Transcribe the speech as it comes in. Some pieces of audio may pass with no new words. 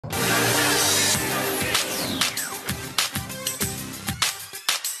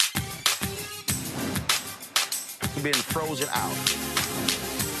been frozen out.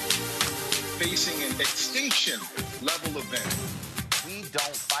 Facing an extinction level event. We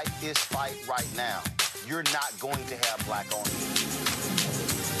don't fight this fight right now, you're not going to have black-owned media.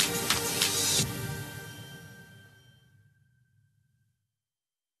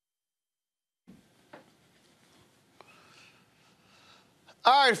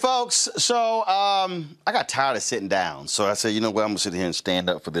 All right, folks. So I got tired of sitting down, so I said, you know what, I'm gonna sit here and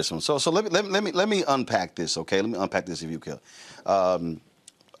stand up for this one. So let me unpack this, okay? Let me unpack this, if you could.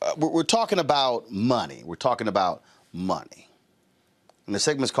 We're talking about money. We're talking about money, and the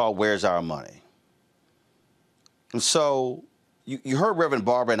segment's called "Where's Our Money?" And so you heard Reverend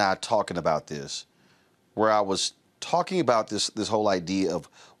Barbara and I talking about this, where I was talking about this whole idea of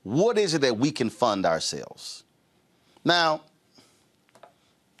what is it that we can fund ourselves. Now,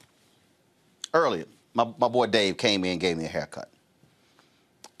 earlier, my boy Dave came in and gave me a haircut.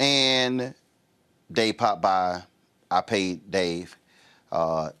 And Dave popped by. I paid Dave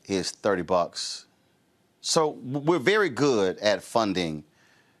his $30. So we're very good at funding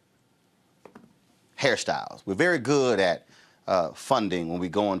hairstyles. We're very good at funding when we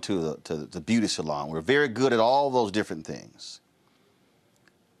go into the beauty salon. We're very good at all those different things.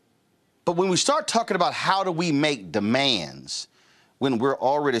 But when we start talking about how do we make demands when we're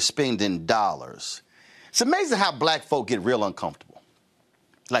already spending dollars, it's amazing how black folk get real uncomfortable.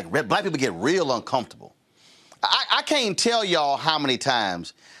 Like, black people get real uncomfortable. I can't tell y'all how many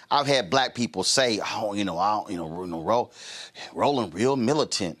times I've had black people say, oh, Roland real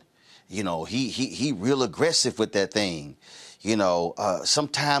militant. You know, he real aggressive with that thing. You know,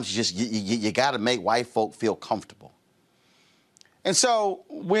 sometimes you got to make white folk feel comfortable. And so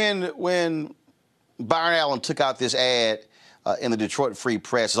when Byron Allen took out this ad in the Detroit Free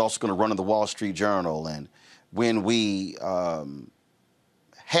Press, is also going to run in the Wall Street Journal, and when we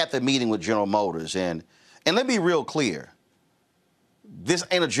had the meeting with General Motors, and let me be real clear, this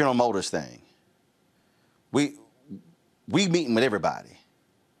ain't a General Motors thing. We meeting with everybody.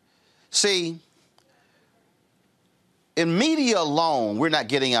 See, in media alone, we're not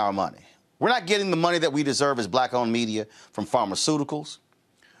getting our money. We're not getting the money that we deserve as black-owned media from pharmaceuticals.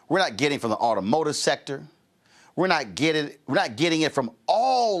 We're not getting from the automotive sector. We're not getting it from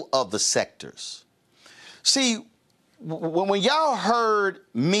all of the sectors. See, when y'all heard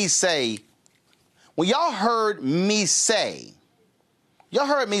me say to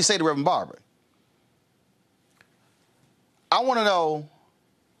Reverend Barbara, I want to know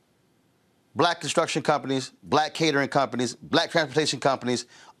black construction companies, black catering companies, black transportation companies,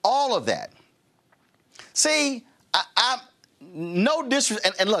 all of that. See, I'm no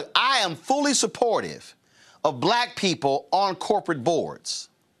disrespect, and look, I am fully supportive of black people on corporate boards.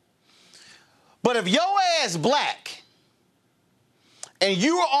 But if your ass black and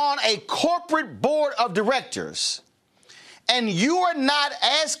you are on a corporate board of directors and you are not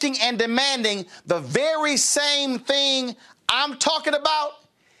asking and demanding the very same thing I'm talking about,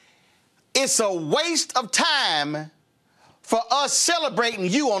 it's a waste of time for us celebrating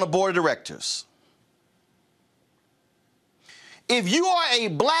you on the board of directors. If you are a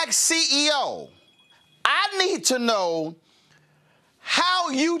black CEO, I need to know how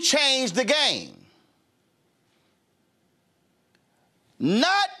you changed the game.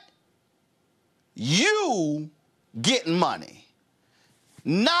 Not you getting money.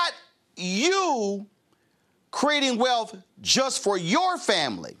 Not you creating wealth just for your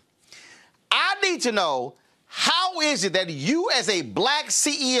family. I need to know, how is it that you as a black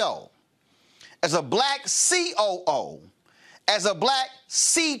CEO, as a black COO, as a black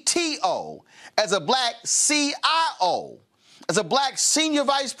CTO, as a black CIO, as a black senior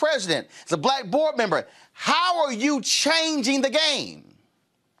vice president, as a black board member, how are you changing the game?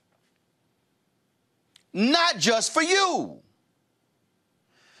 Not just for you.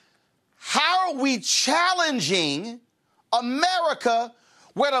 How are we challenging America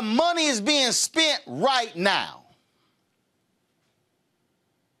where the money is being spent right now?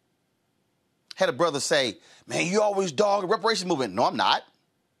 Had a brother say, man, you always dog the reparations movement. No, I'm not.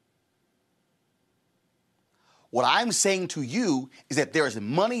 What I'm saying to you is that there is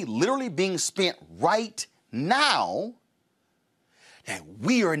money literally being spent right now that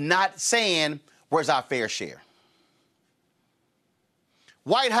we are not saying, where's our fair share?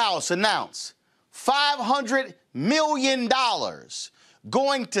 White House announced $500 million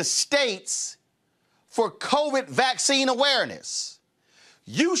going to states for COVID vaccine awareness.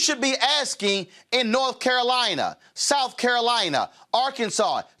 You should be asking in North Carolina, South Carolina,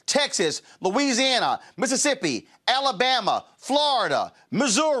 Arkansas, Texas, Louisiana, Mississippi, Alabama, Florida,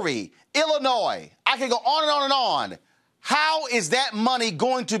 Missouri, Illinois. I can go on and on and on. How is that money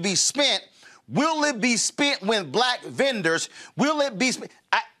going to be spent Will it be spent with black vendors? Will it be spent?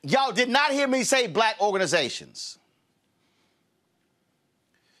 Y'all did not hear me say black organizations.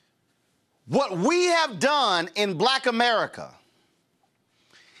 What we have done in black America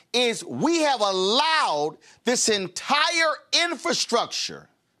is we have allowed this entire infrastructure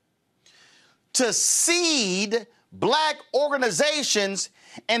to seed black organizations,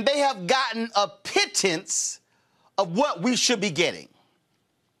 and they have gotten a pittance of what we should be getting.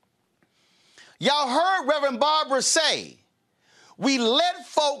 Y'all heard Reverend Barbara say, we let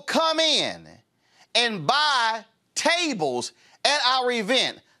folk come in and buy tables at our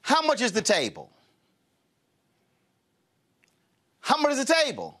event. How much is the table? How much is the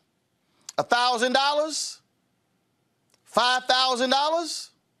table? $1,000? $5,000?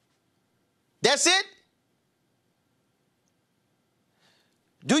 That's it?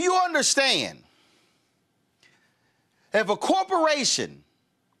 Do you understand? If a corporation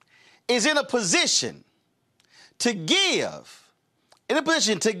is in a position to give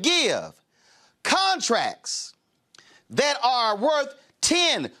contracts that are worth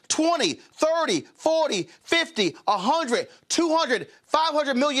 10, 20, 30, 40, 50, 100, 200,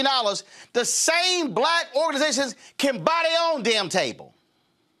 500 million dollars, the same black organizations can buy their own damn table.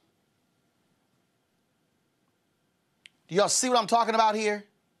 Do y'all see what I'm talking about here?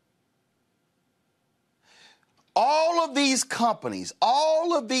 All of these companies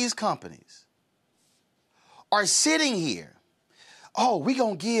are sitting here. Oh, we're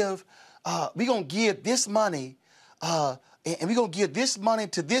going to give this money, and we're going to give this money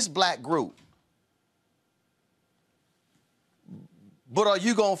to this black group. But are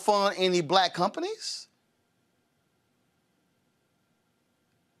you going to fund any black companies?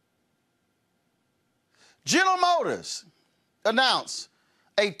 General Motors announced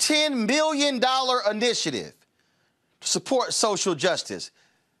a $10 million initiative to support social justice.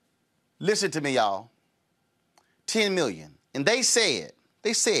 Listen to me, y'all. 10 million. And they said,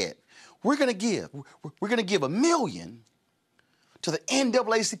 we're going to give $1 million to the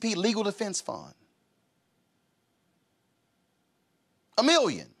NAACP Legal Defense Fund. $1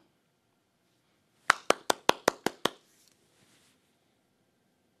 million.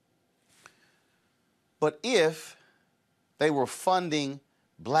 But if they were funding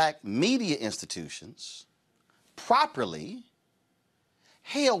black media institutions properly,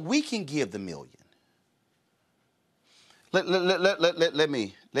 hell, we can give the $1 million.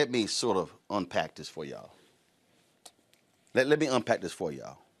 Let me sort of unpack this for y'all. Let me unpack this for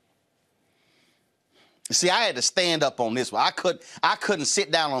y'all. See, I had to stand up on this one. I couldn't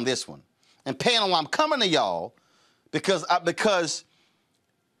sit down on this one. And panel, I'm coming to y'all because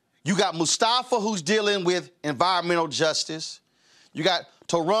you got Mustafa, who's dealing with environmental justice. You got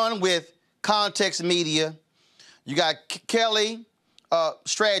Taron with Context Media. You got Kelly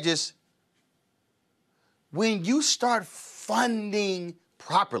Strategist. When you start funding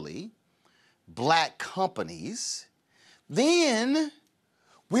properly black companies, then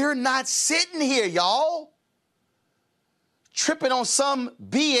we're not sitting here, y'all, tripping on some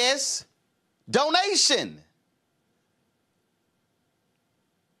BS donation.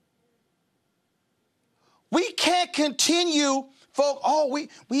 We can't continue, folks. Oh,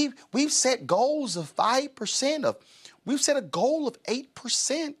 we've set goals of 5%. We've set a goal of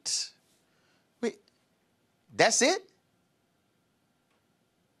 8%. That's it?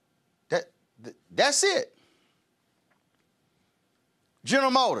 That's it. General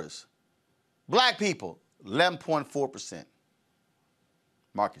Motors, black people, 11.4%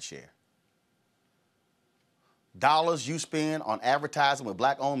 market share. Dollars you spend on advertising with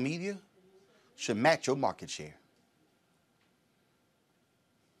black-owned media should match your market share.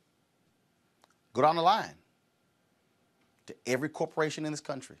 Go down the line to every corporation in this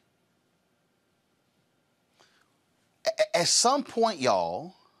country. At some point,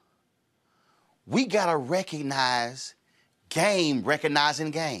 y'all, we got to recognize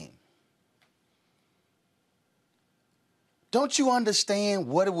recognizing game. Don't you understand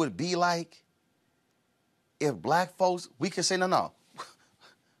what it would be like if black folks, we could say, no,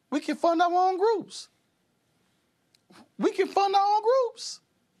 we can fund our own groups. We can fund our own groups.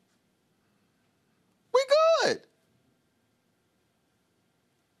 We good.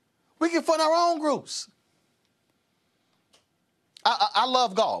 We can fund our own groups. I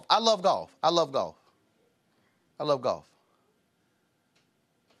love golf. I love golf.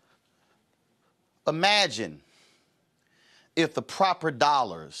 Imagine if the proper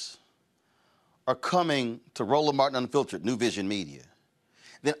dollars are coming to Roland Martin Unfiltered, New Vision Media.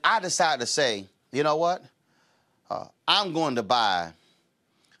 Then I decided to say, you know what? I'm going to buy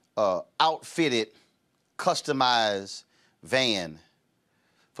an outfitted, customized van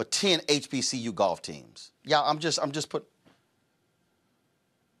for for 10 HBCU golf teams. Yeah, I'm just put.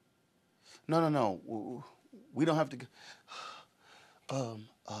 No. We don't have to.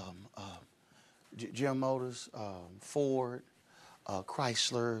 GM Motors, Ford,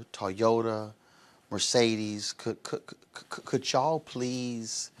 Chrysler, Toyota, Mercedes. Could y'all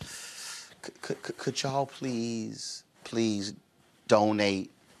please? Could y'all please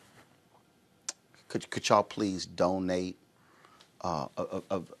donate? Could y'all please donate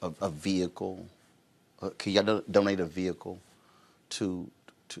a vehicle? Could y'all donate a vehicle to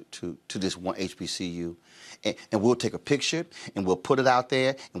this one HBCU? And we'll take a picture and we'll put it out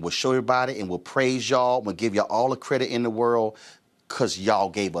there and we'll show everybody and we'll praise y'all. We'll give y'all all the credit in the world because y'all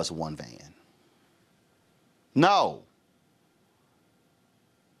gave us one van. No.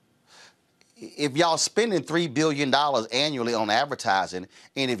 If y'all spending $3 billion annually on advertising,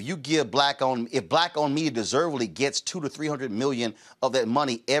 and if you give if black-owned media deservedly gets $200 to $300 million of that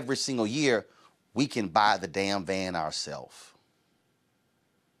money every single year, we can buy the damn van ourselves.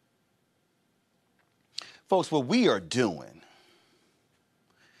 Folks, what we are doing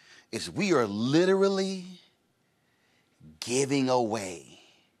is we are literally giving away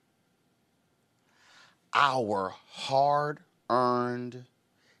our hard-earned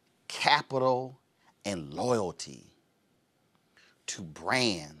capital and loyalty to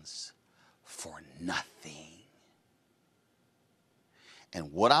brands for nothing.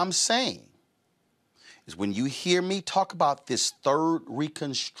 And what I'm saying is when you hear me talk about this third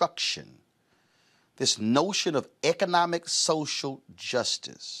reconstruction, this notion of economic social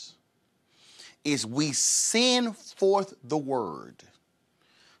justice, is we send forth the word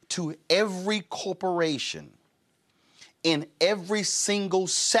to every corporation in every single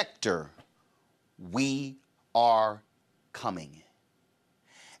sector. We are coming.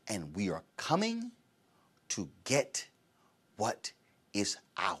 And we are coming to get what is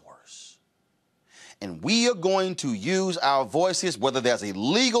ours. And we are going to use our voices, whether there's a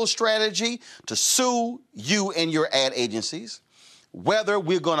legal strategy to sue you and your ad agencies, whether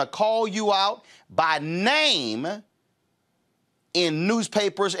we're going to call you out by name in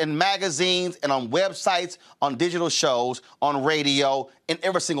newspapers and magazines and on websites, on digital shows, on radio, in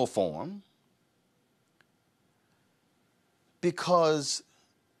every single form. Because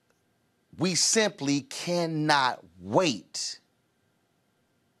we simply cannot wait.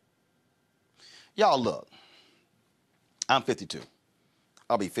 Y'all look, I'm 52.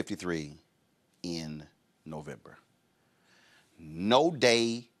 I'll be 53 in November. No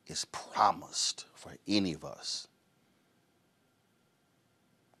day is promised for any of us.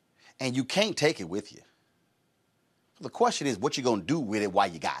 And you can't take it with you. The question is what you're going to do with it while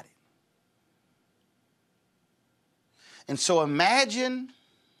you got it. And so imagine,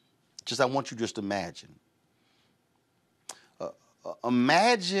 I want you just to imagine.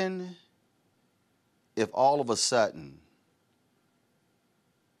 Imagine if all of a sudden,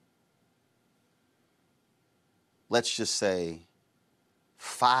 let's just say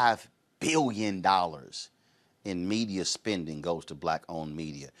 $5 billion in media spending goes to black-owned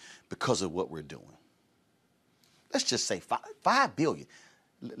media because of what we're doing. Let's just say $5 billion.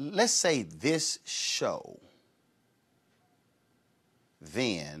 Let's say this show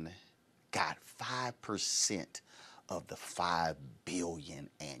then got 5% of the $5 billion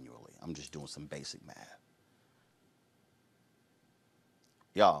annually. I'm just doing some basic math.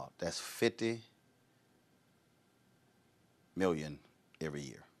 Y'all, that's 50 million every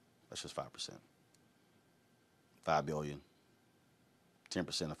year. That's just 5%. 5 billion.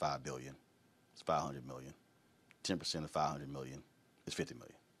 10% of 5 billion is 500 million. 10% of 500 million is 50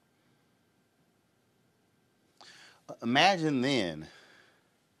 million. Imagine then,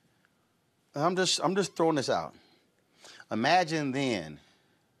 I'm just throwing this out. Imagine then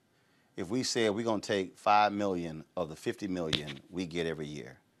if we said we're going to take 5 million of the 50 million we get every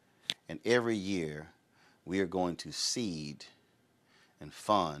year, and every year we are going to seed and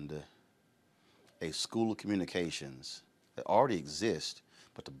fund a school of communications that already exists,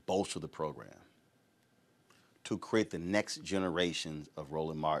 but to bolster the program, to create the next generations of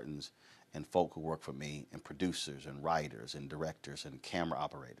Roland Martins and folk who work for me, and producers and writers and directors and camera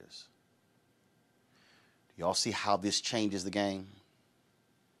operators. Do y'all see how this changes the game?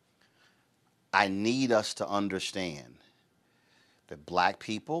 I need us to understand that black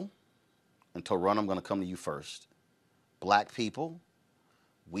people, and Toronto, I'm going to come to you first. Black people,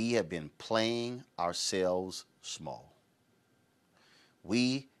 we have been playing ourselves small.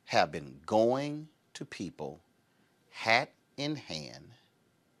 We have been going to people, hat in hand,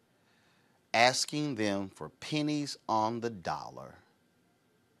 asking them for pennies on the dollar.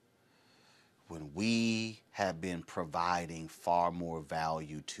 when we have been providing far more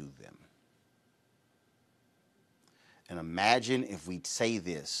value to them. And imagine if we say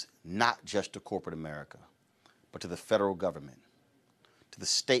this, not just to corporate America, but to the federal government, to the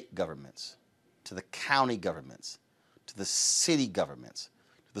state governments, to the county governments, to the city governments,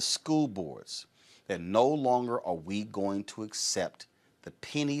 to the school boards, that no longer are we going to accept the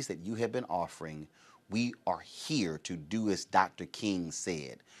pennies that you have been offering. We are here to do as Dr. King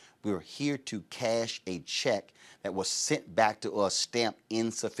said. We're here to cash a check that was sent back to us stamped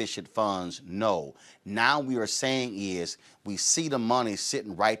insufficient funds. No. Now we are saying is we see the money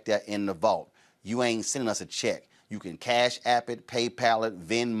sitting right there in the vault. You ain't sending us a check. You can Cash App it, PayPal it,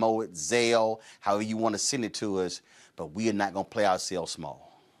 Venmo it, Zelle, however you want to send it to us, but we are not going to play ourselves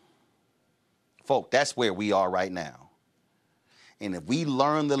small. Folk, that's where we are right now. And if we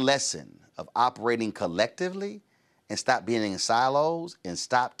learn the lesson of operating collectively and stop being in silos and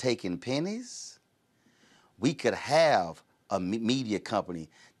stop taking pennies, we could have a media company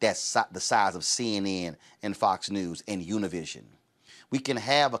that's the size of CNN and Fox News and Univision. We can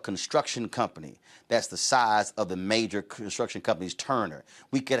have a construction company that's the size of the major construction companies, Turner.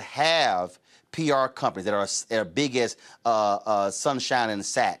 We could have PR companies that are big as Sunshine and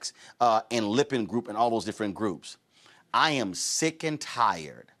Sachs and Lippin Group and all those different groups. I am sick and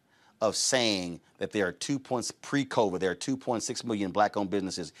tired of saying that there are pre-COVID, there are 2.6 million black-owned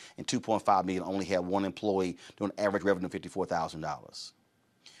businesses and 2.5 million only have one employee doing an average revenue of $54,000.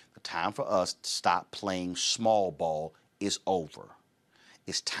 The time for us to stop playing small ball is over.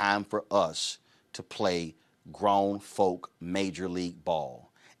 It's time for us to play grown folk major league ball.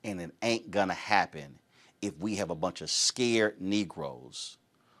 And it ain't gonna happen if we have a bunch of scared Negroes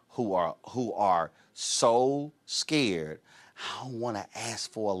who are so scared, I don't want to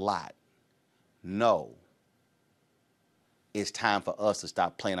ask for a lot. No. It's time for us to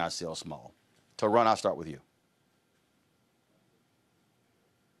stop playing ourselves small. Ron, I'll start with you.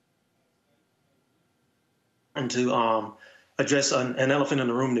 And to address an elephant in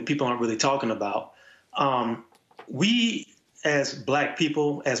the room that people aren't really talking about. We, as black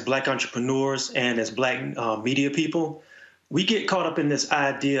people, as black entrepreneurs, and as black media people, we get caught up in this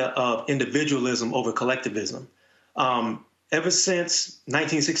idea of individualism over collectivism. Ever since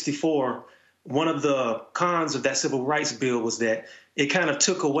 1964, one of the cons of that civil rights bill was that it kind of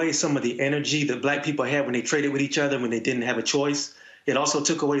took away some of the energy that black people had when they traded with each other, when they didn't have a choice. It also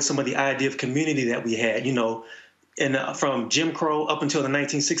took away some of the idea of community that we had, and from Jim Crow up until the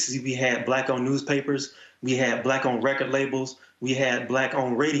 1960s, we had black-owned newspapers, we had black-owned record labels, we had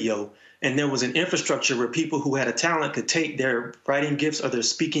black-owned radio, and there was an infrastructure where people who had a talent could take their writing gifts or their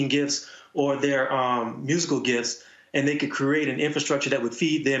speaking gifts or their musical gifts, and they could create an infrastructure that would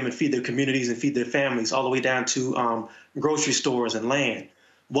feed them and feed their communities and feed their families all the way down to grocery stores and land.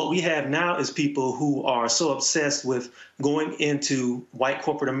 What we have now is people who are so obsessed with going into white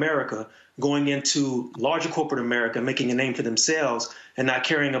corporate America, going into larger corporate America, making a name for themselves, and not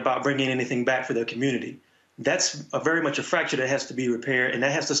caring about bringing anything back for their community. That's very much a fracture that has to be repaired, and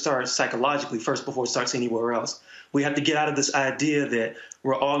that has to start psychologically first before it starts anywhere else. We have to get out of this idea that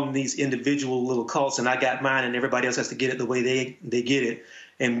we're all in these individual little cults, and I got mine, and everybody else has to get it the way they get it,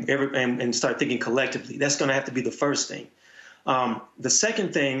 and start thinking collectively. That's going to have to be the first thing. The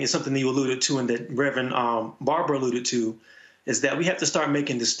second thing is something that you alluded to and that Reverend Barbara alluded to, is that we have to start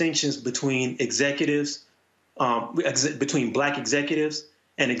making distinctions between executives, between black executives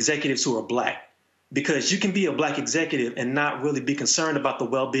and executives who are black. Because you can be a black executive and not really be concerned about the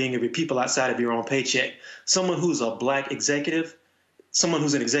well-being of your people outside of your own paycheck. Someone who's a black executive, someone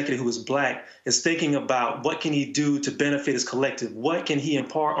who's an executive who is black, is thinking about what can he do to benefit his collective? What can he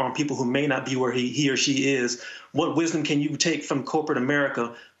impart on people who may not be where he or she is? What wisdom can you take from corporate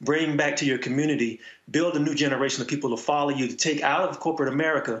America, bring back to your community, build a new generation of people to follow you, to take out of corporate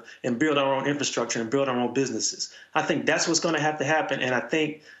America and build our own infrastructure and build our own businesses? I think that's what's going to have to happen. And I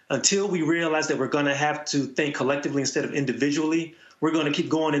think until we realize that we're going to have to think collectively instead of individually, we're going to keep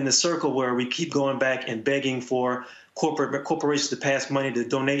going in this circle where we keep going back and begging for corporations to pass money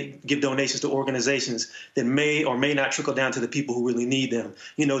to give donations to organizations that may or may not trickle down to the people who really need them,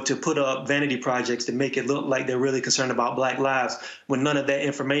 to put up vanity projects to make it look like they're really concerned about black lives, when none of that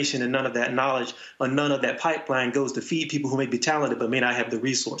information and none of that knowledge or none of that pipeline goes to feed people who may be talented but may not have the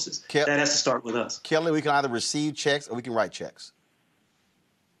resources. That has to start with us. Kelly, we can either receive checks or we can write checks.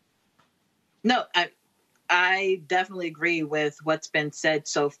 No, I definitely agree with what's been said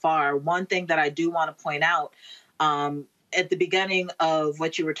so far. One thing that I do want to point out, at the beginning of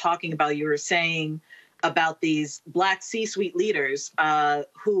what you were talking about, you were saying about these Black C-suite leaders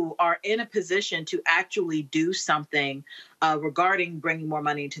who are in a position to actually do something regarding bringing more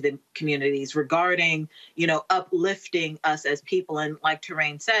money into the communities, regarding, uplifting us as people. And like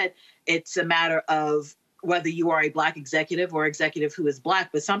Terrain said, it's a matter of whether you are a Black executive or executive who is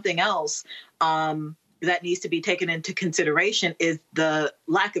Black. But something else that needs to be taken into consideration is the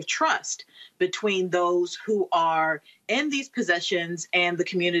lack of trust between those who are in these positions and the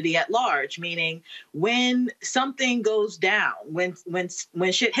community at large. Meaning, when something goes down, when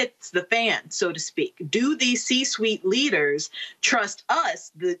shit hits the fan, so to speak, do these C-suite leaders trust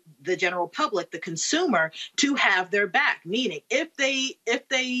us, the general public, the consumer, to have their back? Meaning, if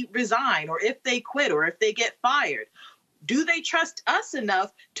they resign, or if they quit, or if they get fired, do they trust us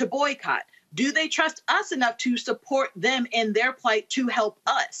enough to boycott? Do they trust us enough to support them in their plight to help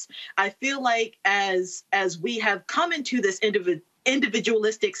us? I feel like as we have come into this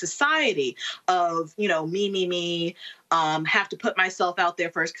individualistic society of, me, have to put myself out there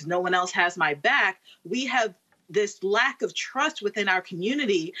first because no one else has my back, we have this lack of trust within our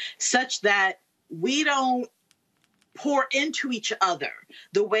community such that we don't pour into each other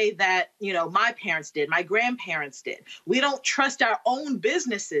the way that, my parents did, my grandparents did. We don't trust our own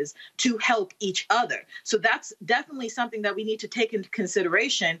businesses to help each other. So that's definitely something that we need to take into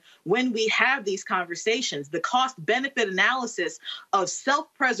consideration when we have these conversations. The cost-benefit analysis of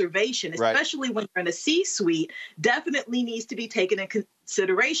self-preservation, especially when you're in a C-suite, definitely needs to be taken into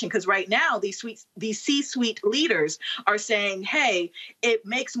consideration, because right now these C-suite leaders are saying, hey, it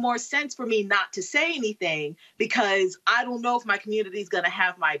makes more sense for me not to say anything because I don't know if my community is going to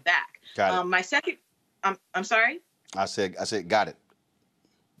have my back. Got it. My second, I'm sorry? I said, got it.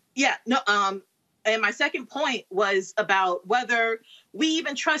 Yeah, no, and my second point was about whether we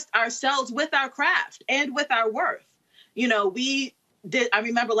even trust ourselves with our craft and with our worth. I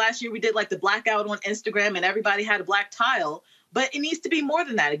remember last year we did like the blackout on Instagram and everybody had a black tile. But it needs to be more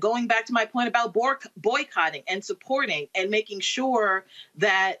than that. Going back to my point about boycotting and supporting and making sure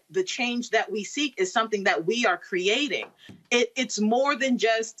that the change that we seek is something that we are creating. It's more than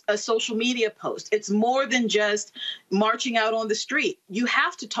just a social media post. It's more than just marching out on the street. You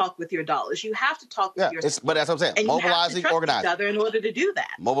have to talk with your dollars. You have to talk with your. But that's what I'm saying. And mobilizing, you have to trust organizing. each other in order to do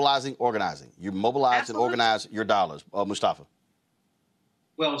that. Mobilizing, organizing. You mobilize Absolutely. and organize your dollars. Mustafa.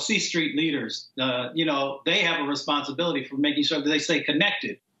 Well, C-suite leaders, they have a responsibility for making sure that they stay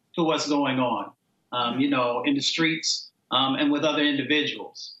connected to what's going on, in the streets and with other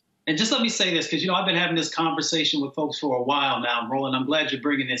individuals. And just let me say this, because, I've been having this conversation with folks for a while now, Roland. I'm glad you're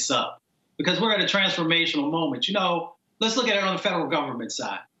bringing this up, because we're at a transformational moment. Let's look at it on the federal government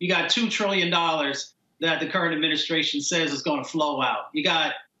side. You got $2 trillion that the current administration says is going to flow out. You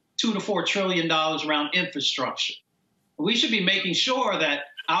got $2 to $4 trillion around infrastructure. We should be making sure that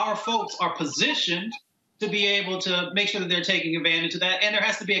our folks are positioned to be able to make sure that they're taking advantage of that. And there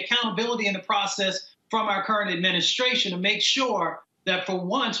has to be accountability in the process from our current administration to make sure that for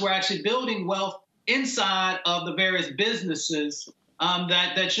once we're actually building wealth inside of the various businesses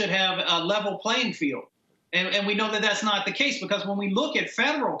that should have a level playing field. And we know that that's not the case, because when we look at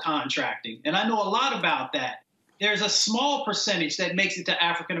federal contracting, and I know a lot about that, there's a small percentage that makes it to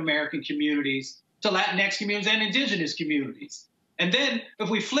African-American communities, to Latinx communities and indigenous communities. And then if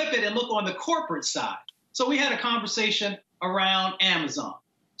we flip it and look on the corporate side, so we had a conversation around Amazon.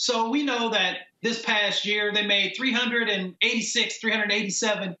 So we know that this past year they made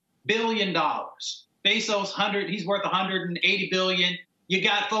 $387 billion. Bezos, he's worth $180 billion. You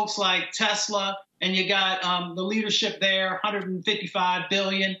got folks like Tesla, and you got the leadership there, $155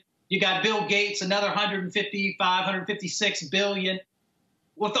 billion. You got Bill Gates, another $156 billion.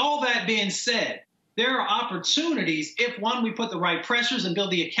 With all that being said, there are opportunities if, one, we put the right pressures and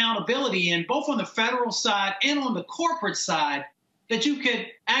build the accountability in, both on the federal side and on the corporate side, that you could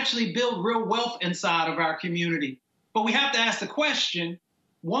actually build real wealth inside of our community. But we have to ask the question,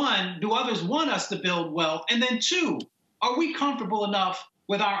 one, do others want us to build wealth? And then two, are we comfortable enough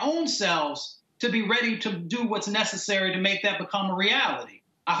with our own selves to be ready to do what's necessary to make that become a reality?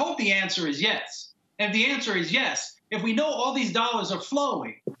 I hope the answer is yes. And if the answer is yes, if we know all these dollars are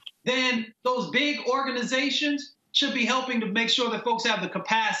flowing, then those big organizations should be helping to make sure that folks have the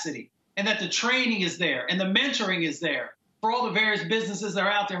capacity and that the training is there and the mentoring is there for all the various businesses that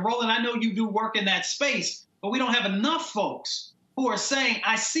are out there. And Roland, I know you do work in that space, but we don't have enough folks who are saying,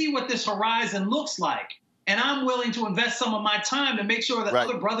 I see what this horizon looks like, and I'm willing to invest some of my time to make sure that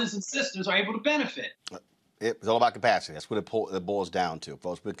other brothers and sisters are able to benefit. It's all about capacity. That's what it boils down to,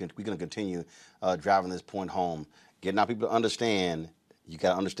 folks. We're going to continue driving this point home, getting our people to understand. You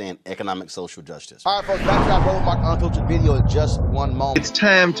got to understand economic social justice. All right, folks, back to our Roland Martin Unfiltered video in just one moment. It's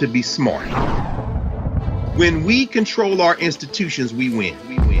time to be smart. When we control our institutions, we win.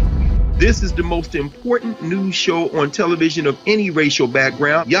 This is the most important news show on television of any racial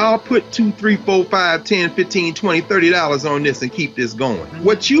background. Y'all put $2, $3, $4, $5, $10, $15, $20, $30 on this and keep this going.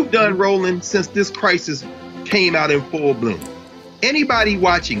 What you've done, Roland, since this crisis came out in full bloom. Anybody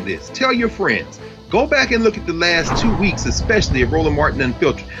watching this, tell your friends. Go back and look at the last 2 weeks, especially of Roland Martin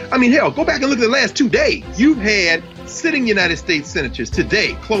Unfiltered. I mean, hell, go back and look at the last 2 days. You've had sitting United States senators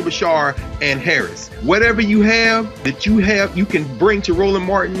today, Klobuchar and Harris. Whatever you have that you can bring to Roland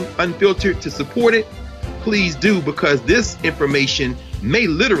Martin Unfiltered to support it, please do, because this information may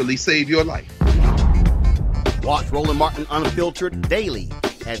literally save your life. Watch Roland Martin Unfiltered daily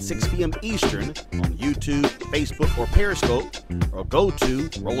at 6 p.m. Eastern on YouTube, Facebook, or Periscope, or go to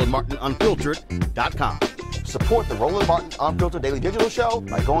RolandMartinUnfiltered.com. Support the Roland Martin Unfiltered Daily Digital Show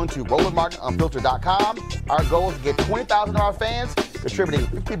by going to RolandMartinUnfiltered.com. Our goal is to get 20,000 of our fans contributing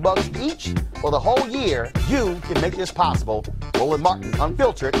 $50 each for the whole year. You can make this possible.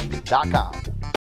 RolandMartinUnfiltered.com.